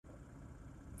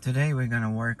Today we're going to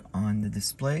work on the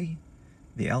display,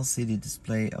 the LCD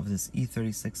display of this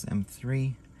e36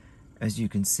 M3. As you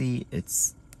can see,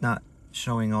 it's not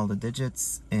showing all the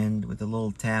digits, and with a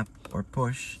little tap or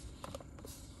push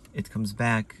it comes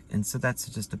back, and so that's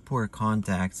just a poor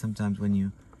contact. Sometimes when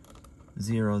you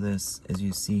zero this, as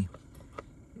you see,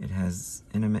 it has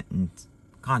intermittent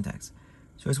contacts.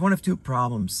 So it's one of two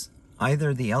problems.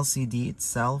 Either the LCD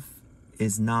itself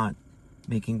is not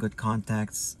making good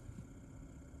contacts,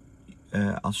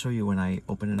 I'll show you when I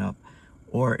open it up,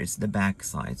 or it's the back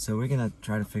side. So we're gonna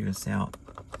try to figure this out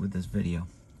with this video.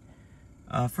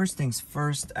 First things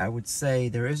first, I would say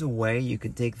there is a way you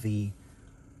could take the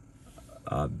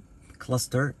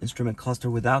instrument cluster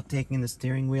without taking the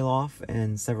steering wheel off,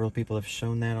 and several people have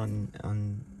shown that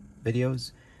on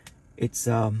videos. It's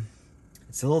a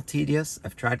little tedious.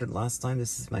 I've tried it last time.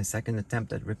 This is my second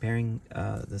attempt at repairing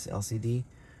this LCD.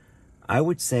 I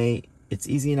would say it's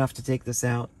easy enough to take this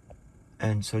out,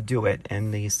 and so do it.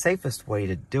 And the safest way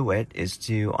to do it is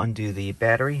to undo the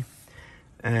battery,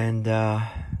 and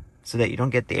so that you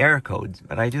don't get the error codes.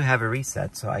 But I do have a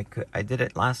reset, so I did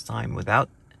it last time without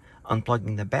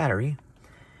unplugging the battery,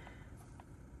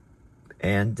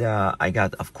 and I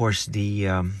got, of course, the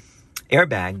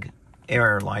airbag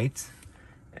error light,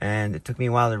 and it took me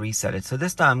a while to reset it. So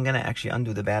this time I'm gonna actually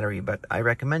undo the battery, but I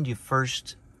recommend you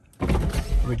first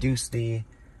reduce the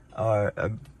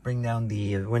bring down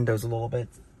the windows a little bit,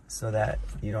 so that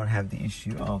you don't have the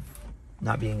issue of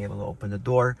not being able to open the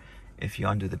door if you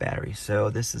undo the battery. So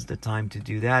this is the time to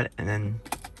do that, and then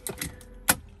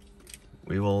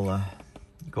we will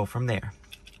go from there.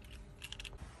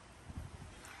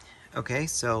 Okay,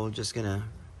 so just gonna,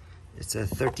 it's a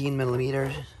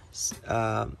 13mm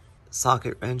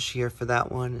socket wrench here for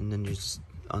that one, and then you just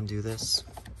undo this.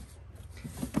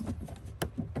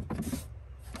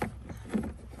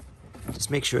 Just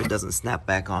make sure it doesn't snap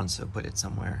back on, so put it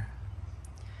somewhere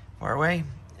far away.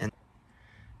 And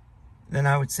then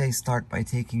I would say start by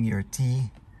taking your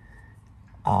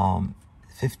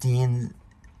T15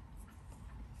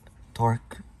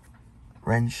 torque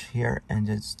wrench here and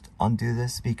just undo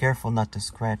this. Be careful not to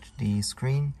scratch the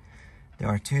screen. There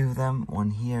are two of them, one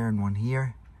here and one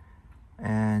here,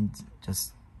 and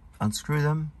just unscrew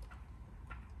them.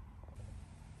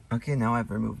 Okay, now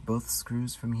I've removed both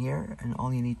screws from here, and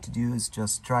all you need to do is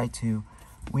just try to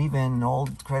weave in an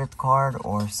old credit card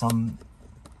or something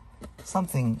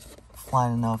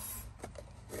flat enough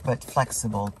but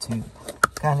flexible to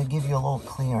kind of give you a little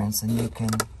clearance, and you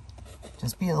can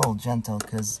just be a little gentle,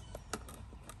 because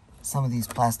some of these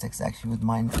plastics, actually with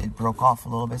mine, it broke off a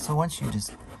little bit. So once you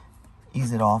just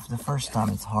ease it off, the first time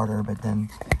it's harder, but then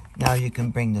now you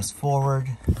can bring this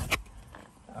forward.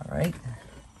 All right.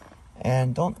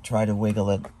 And don't try to wiggle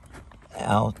it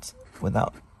out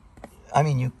without, I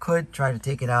mean, you could try to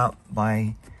take it out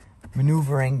by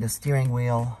maneuvering the steering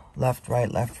wheel left, right,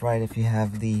 if you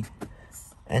have the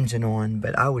engine on,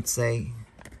 but I would say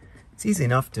it's easy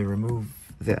enough to remove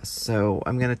this. So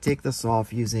I'm going to take this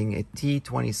off using a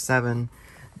T27.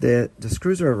 The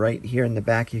screws are right here in the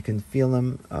back. You can feel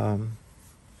them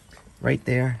right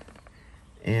there.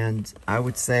 And I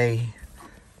would say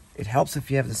it helps if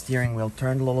you have the steering wheel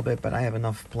turned a little bit, but I have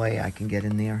enough play. I can get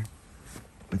in there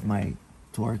with my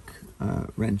torque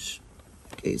wrench.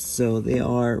 Okay, so they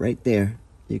are right there.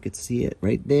 You could see it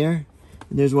right there.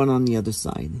 And there's one on the other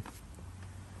side.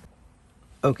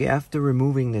 Okay, after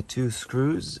removing the two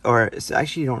screws, or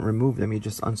actually you don't remove them, you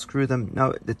just unscrew them.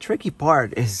 Now, the tricky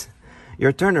part is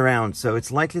you're turned around, so it's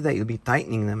likely that you'll be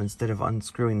tightening them instead of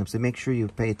unscrewing them. So make sure you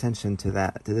pay attention to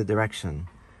that, to the direction.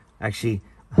 Actually,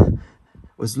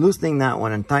 was loosening that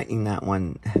one and tightening that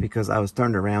one because I was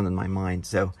turned around in my mind.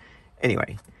 So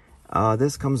anyway,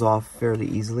 this comes off fairly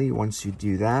easily once you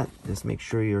do that. Just make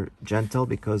sure you're gentle,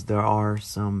 because there are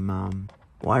some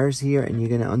wires here, and you're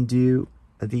going to undo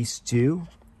these two.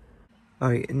 All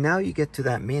right, and now you get to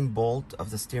that main bolt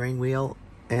of the steering wheel,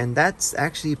 and that's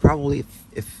actually probably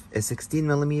if a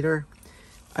 16mm.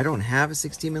 I don't have a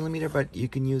 16mm, but you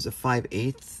can use a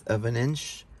 5/8 of an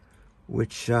inch,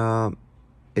 which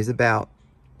is about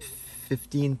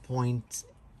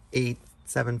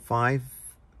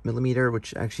 15.875mm,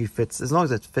 which actually fits, as long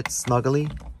as it fits snugly.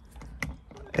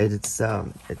 It's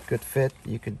it could fit.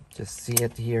 You could just see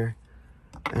it here,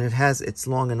 and it's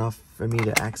long enough for me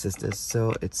to access this,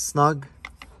 so it's snug,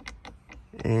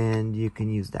 and you can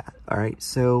use that. All right,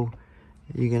 so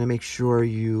you're gonna make sure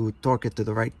you torque it to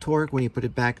the right torque. When you put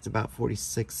it back, it's about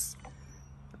 46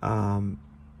 I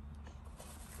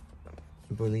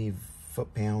believe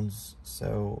foot-pounds,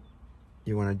 so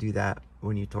you want to do that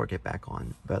when you torque it back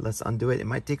on. But let's undo it. It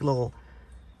might take a little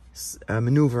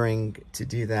maneuvering to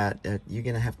do that, you're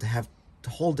gonna have to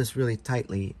hold this really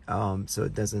tightly so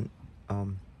it doesn't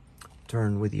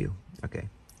turn with you. Okay.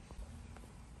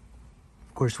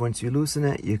 Of course, once you loosen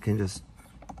it, you can just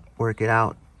work it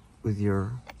out with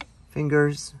your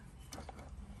fingers.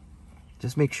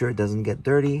 Just make sure it doesn't get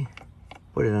dirty.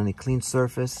 Put it on a clean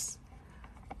surface.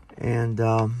 And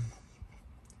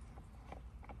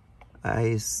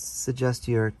I suggest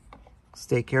you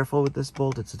stay careful with this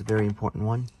bolt. It's a very important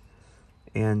one.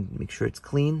 And make sure it's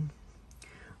clean.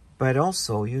 But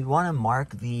also, you want to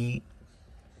mark the...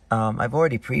 I've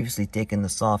already previously taken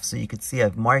this off, so you can see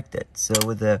I've marked it. So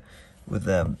with the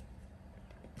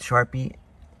Sharpie,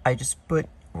 I just put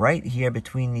right here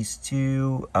between these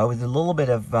two, with a little bit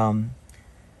of,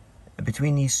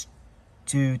 between these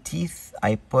two teeth,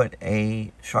 I put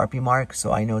a Sharpie mark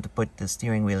so I know to put the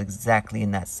steering wheel exactly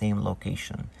in that same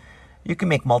location. You can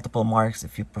make multiple marks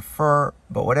if you prefer,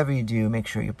 but whatever you do, make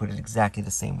sure you put it exactly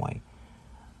the same way.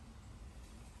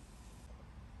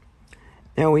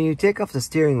 Now, when you take off the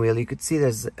steering wheel, you could see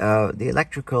there's the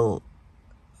electrical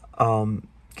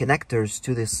connectors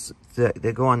to this,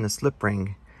 they go on the slip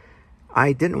ring.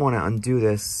 I didn't want to undo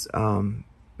this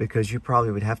because you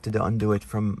probably would have to undo it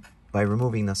by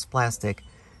removing this plastic.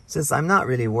 Since I'm not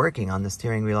really working on the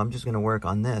steering wheel, I'm just going to work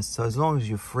on this. So as long as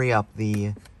you free up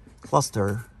the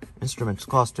cluster, instruments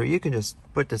cluster, you can just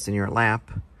put this in your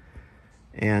lap.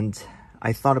 And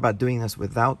I thought about doing this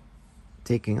without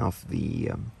taking off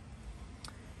the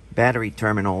battery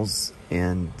terminals,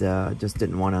 and just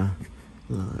didn't want to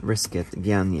risk it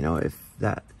again. You know, if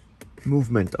that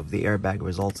movement of the airbag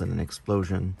results in an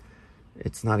explosion,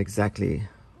 it's not exactly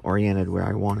oriented where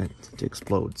I want it to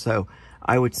explode. So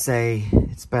I would say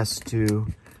it's best to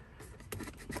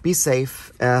be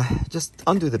safe. Just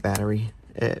undo the battery,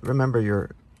 remember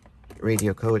your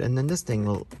radio code, and then this thing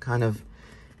will kind of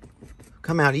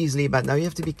come out easily. But now you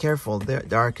have to be careful. There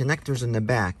are connectors in the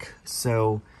back,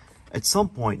 so at some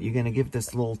point you're going to give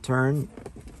this little turn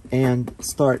and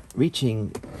start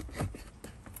reaching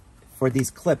for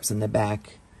these clips in the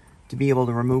back to be able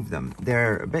to remove them.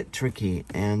 They're a bit tricky,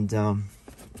 and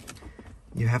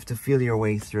you have to feel your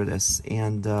way through this,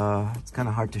 and it's kind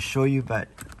of hard to show you, but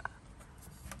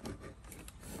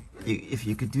if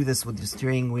you could do this with your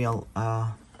steering wheel.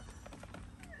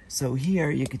 So here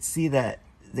you could see that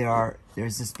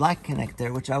there's this black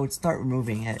connector, which I would start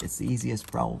removing it. It's the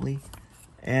easiest probably.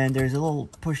 And there's a little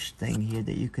push thing here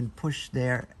that you can push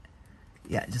there.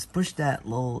 Yeah, just push that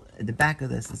little, at the back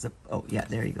of this is a, oh yeah,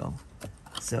 there you go.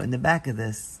 So in the back of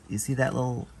this, you see that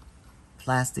little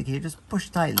plastic here, just push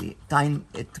tightly,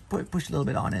 push a little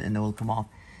bit on it and it will come off.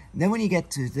 And then when you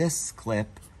get to this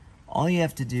clip, all you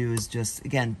have to do is just,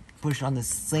 again, push on the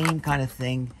same kind of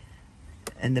thing.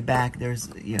 In the back, there's,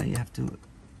 you know, you have to,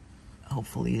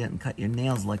 hopefully you didn't cut your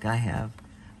nails like I have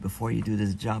before you do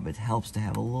this job. It helps to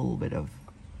have a little bit of,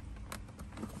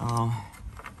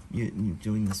 you're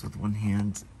doing this with one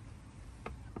hand.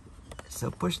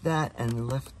 So push that and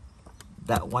lift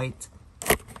that white,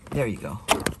 there you go.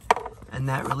 And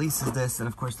that releases this, and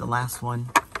of course the last one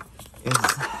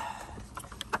is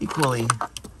equally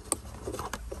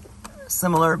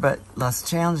similar but less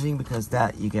challenging, because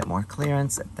that you get more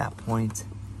clearance at that point.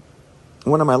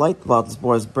 One of my light bulbs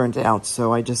was burnt out,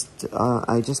 so I just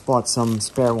bought some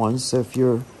spare ones. So if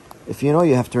you know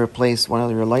you have to replace one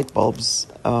of your light bulbs,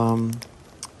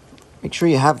 make sure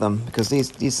you have them, because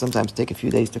these sometimes take a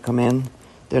few days to come in.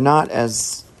 They're not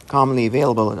as commonly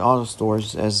available at auto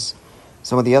stores as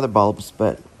some of the other bulbs,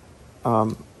 but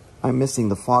I'm missing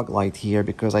the fog light here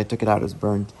because I took it out as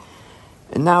burnt.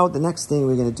 And now the next thing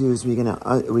we're going to do is we're going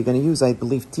to use, I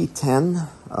believe,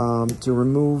 T10 to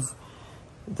remove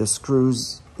the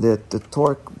screws, the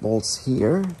torque bolts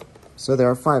here. So there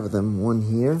are 5 of them, one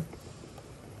here,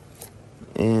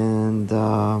 and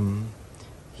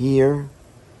here,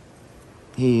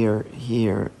 here,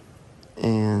 here,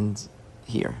 and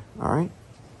here. All right,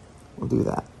 we'll do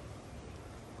that.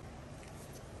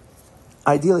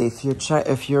 Ideally,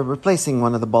 if you're replacing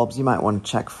one of the bulbs, you might want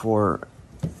to check for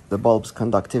the bulb's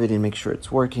conductivity and make sure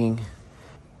it's working.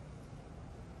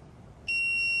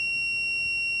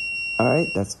 All right,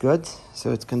 that's good.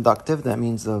 So it's conductive. That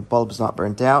means the bulb's not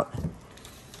burnt out.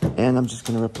 And I'm just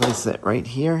going to replace it right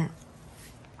here.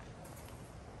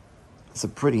 It's a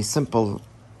pretty simple,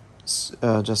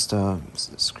 just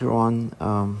screw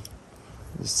on.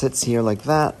 It sits here like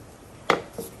that,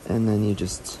 and then you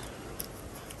just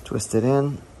twist it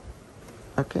in.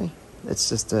 Okay, it's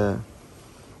just a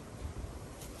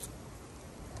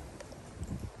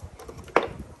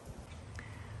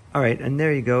all right, and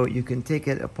there you go. You can take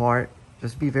it apart.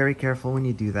 Just be very careful when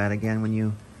you do that. Again, when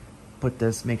you put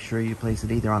this, make sure you place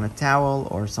it either on a towel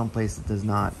or someplace that does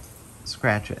not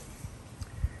scratch it.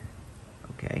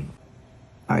 Okay.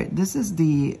 All right, this is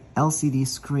the LCD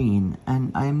screen,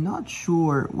 and I'm not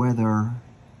sure whether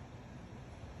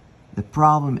the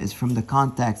problem is from the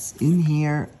contacts in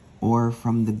here or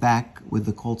from the back with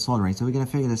the cold soldering. So we're gonna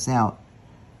figure this out.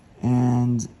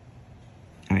 And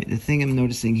all right, the thing I'm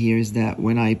noticing here is that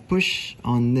when I push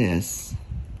on this,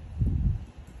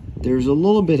 there's a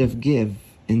little bit of give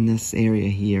in this area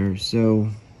here. So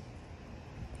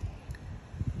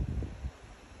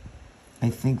I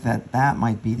think that that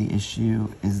might be the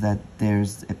issue, is that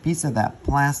there's a piece of that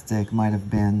plastic might have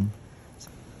been,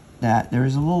 that there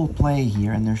is a little play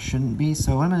here and there shouldn't be.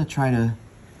 So I'm going to try to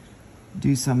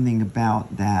do something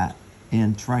about that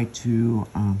and try to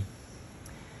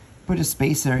put a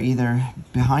spacer either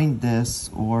behind this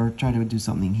or try to do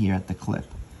something here at the clip,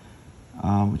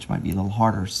 which might be a little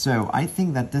harder. So I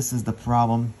think that this is the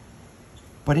problem,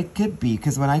 but it could be,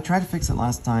 because when I tried to fix it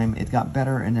last time, it got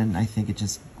better, and then I think it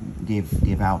just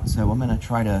gave out. So I'm going to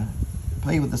try to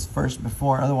play with this first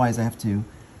before, otherwise I have to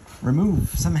remove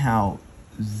somehow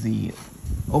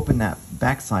open that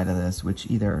back side of this, which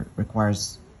either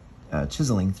requires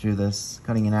chiseling through this,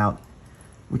 cutting it out,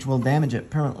 which will damage it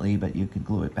permanently, but you could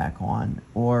glue it back on,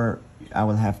 or I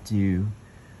will have to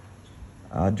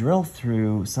drill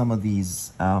through some of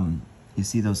these, you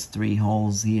see those 3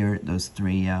 holes here, those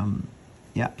 3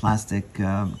 plastic,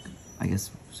 I guess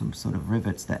some sort of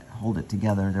rivets that hold it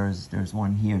together. There's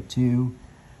one here too,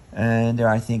 and there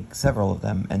are, I think, several of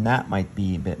them, and that might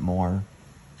be a bit more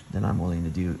than I'm willing to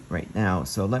do right now.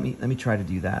 So let me try to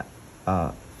do that.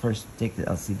 First, take the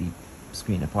LCD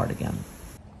screen apart again.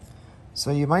 So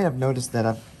you might have noticed that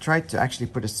I've tried to actually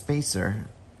put a spacer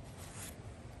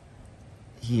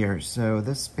here. So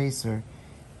this spacer,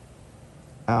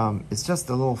 it's just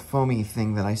a little foamy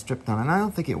thing that I stripped on, and I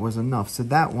don't think it was enough. So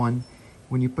that one,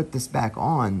 when you put this back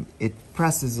on, it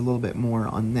presses a little bit more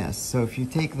on this. So if you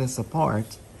take this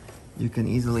apart, you can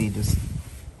easily just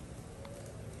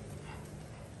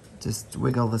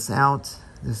wiggle this out.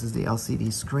 This is the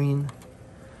LCD screen.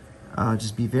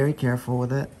 Just be very careful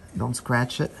with it. Don't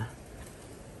scratch it.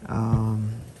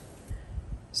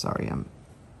 Sorry, I'm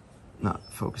not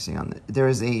focusing on it. There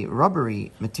is a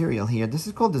rubbery material here. This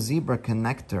is called the zebra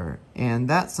connector, and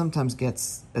that sometimes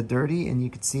gets dirty, and you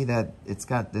can see that it's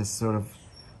got this sort of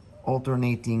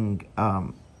alternating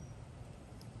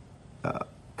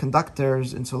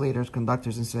conductors, insulators.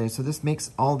 So this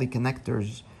makes all the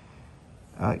connectors,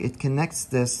 it connects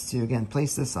this to, again,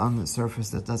 place this on the surface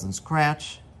that doesn't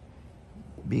scratch.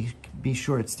 Be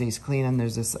sure it stays clean. And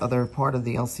there's this other part of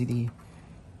the LCD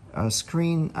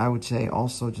screen. I would say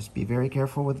also just be very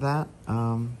careful with that.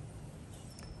 But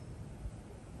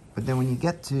then when you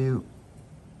get to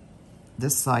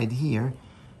this side here,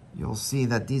 you'll see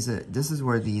that this is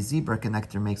where the zebra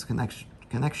connector makes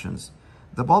connections.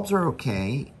 The bulbs are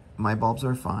okay. My bulbs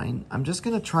are fine. I'm just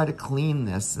going to try to clean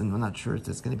this, and I'm not sure if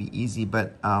it's going to be easy,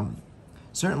 but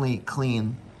certainly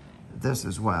clean this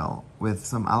as well with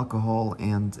some alcohol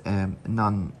and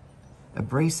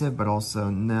non-abrasive, but also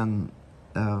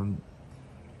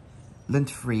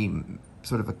lint-free,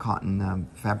 sort of a cotton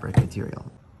fabric material.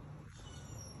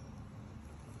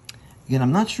 Again,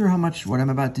 I'm not sure how much what I'm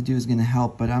about to do is going to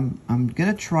help, but I'm going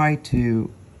to try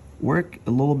to work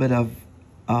a little bit of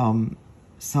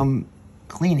some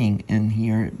cleaning in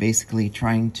here, basically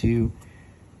trying to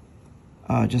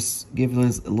just give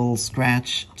this a little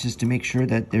scratch just to make sure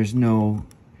that there's no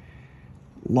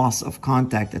loss of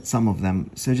contact at some of them.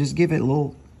 So just give it a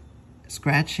little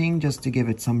scratching just to give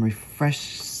it some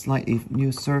refresh, slightly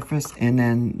new surface, and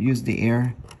then use the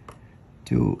air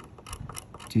to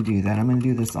do that. I'm going to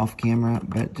do this off camera,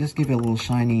 but just give it a little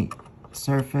shiny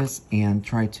surface and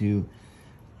try to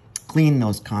clean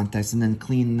those contacts, and then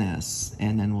clean this,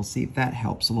 and then we'll see if that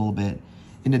helps a little bit,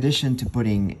 in addition to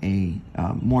putting a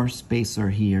more spacer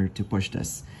here to push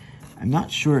this. I'm not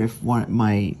sure if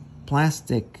my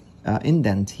plastic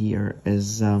indent here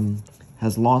is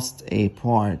has lost a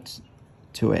part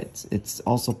to it. It's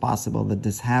also possible that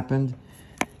this happened.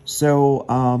 So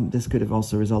this could have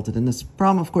also resulted in this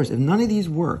problem. Of course, if none of these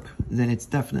work, then it's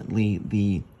definitely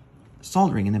the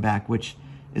soldering in the back, which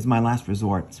is my last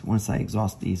resort once I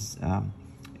exhaust these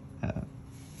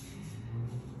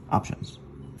options.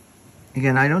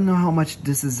 Again, I don't know how much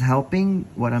this is helping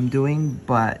what I'm doing,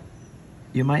 but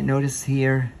you might notice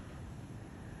here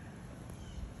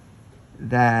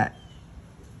that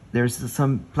there's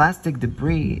some plastic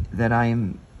debris that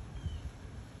I'm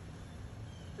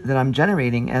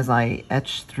generating as I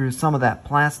etch through some of that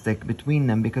plastic between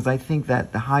them, because I think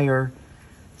that the higher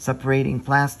separating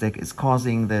plastic is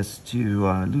causing this to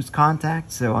lose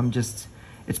contact. So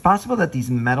it's possible that these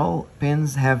metal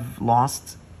pins have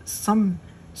lost some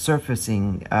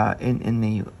surfacing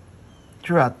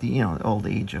throughout the old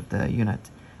age of the unit.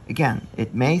 Again,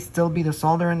 it may still be the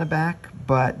solder in the back,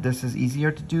 but this is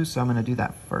easier to do, so I'm going to do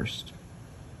that first.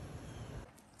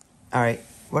 All right,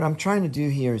 what I'm trying to do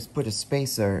here is put a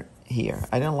spacer here.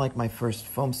 I didn't like my first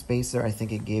foam spacer. I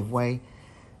think it gave way.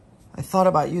 I thought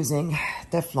about using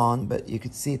Teflon, but you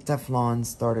could see Teflon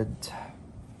started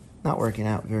not working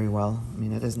out very well. I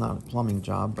mean, it is not a plumbing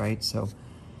job, right? So,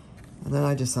 and then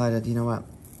I decided, you know what?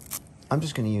 I'm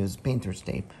just going to use painter's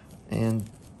tape and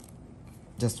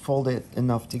just fold it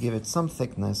enough to give it some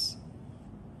thickness,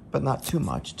 but not too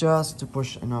much, just to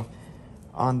push enough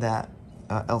on that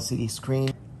LCD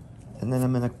screen. And then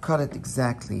I'm going to cut it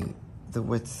exactly the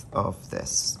width of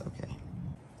this. Okay.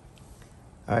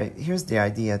 All right, here's the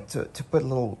idea, to put a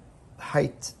little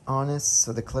height on this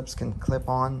so the clips can clip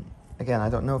on. Again, I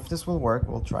don't know if this will work.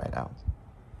 We'll try it out.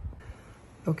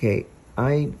 Okay,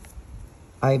 I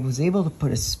was able to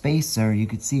put a spacer. You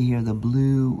could see here the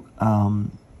blue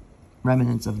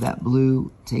remnants of that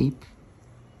blue tape,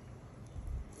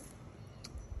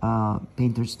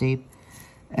 painter's tape.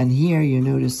 And here you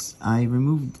notice I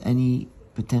removed any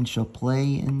potential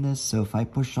play in this. So if I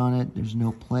push on it, there's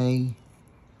no play.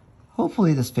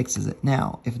 Hopefully this fixes it.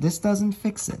 Now, if this doesn't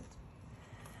fix it,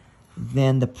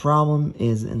 then the problem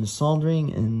is in the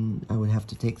soldering, and I would have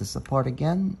to take this apart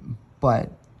again,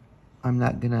 but I'm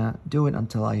not gonna do it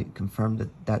until I confirm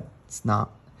that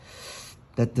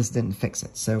this didn't fix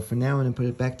it. So for now, I'm gonna put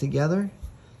it back together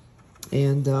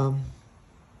and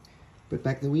put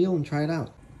back the wheel and try it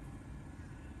out.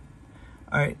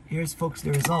 All right, here's folks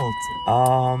the result.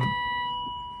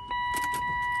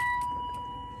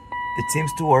 It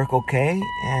seems to work okay,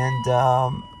 and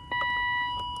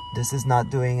this is not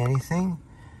doing anything.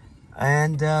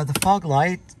 And the fog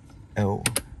light, oh,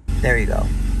 there you go.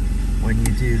 When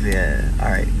you do all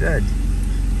right, good.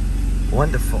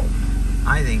 Wonderful,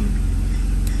 I think.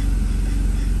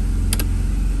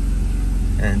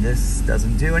 And this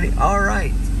doesn't do any, all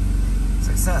right.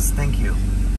 Success, thank you.